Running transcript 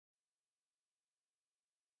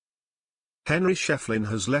Henry Shefflin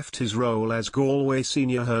has left his role as Galway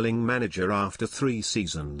senior hurling manager after 3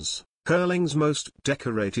 seasons. Hurling's most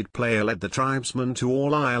decorated player led the tribesmen to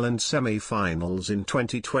All-Ireland semi-finals in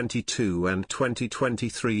 2022 and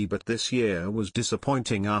 2023, but this year was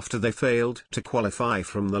disappointing after they failed to qualify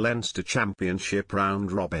from the Leinster Championship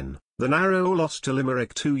round robin. The narrow loss to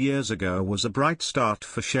Limerick 2 years ago was a bright start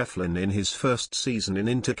for Shefflin in his first season in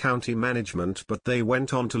inter-county management, but they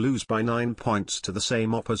went on to lose by 9 points to the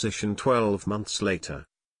same opposition 12 months later.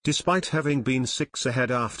 Despite having been 6 ahead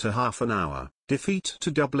after half an hour, defeat to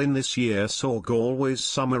Dublin this year saw Galway's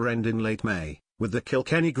summer end in late May, with the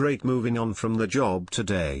Kilkenny great moving on from the job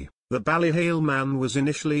today. The Ballyhale man was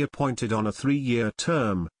initially appointed on a 3-year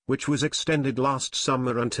term, which was extended last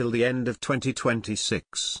summer until the end of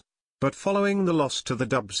 2026. But following the loss to the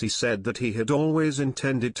Dubs, he said that he had always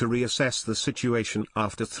intended to reassess the situation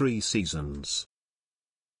after 3 seasons.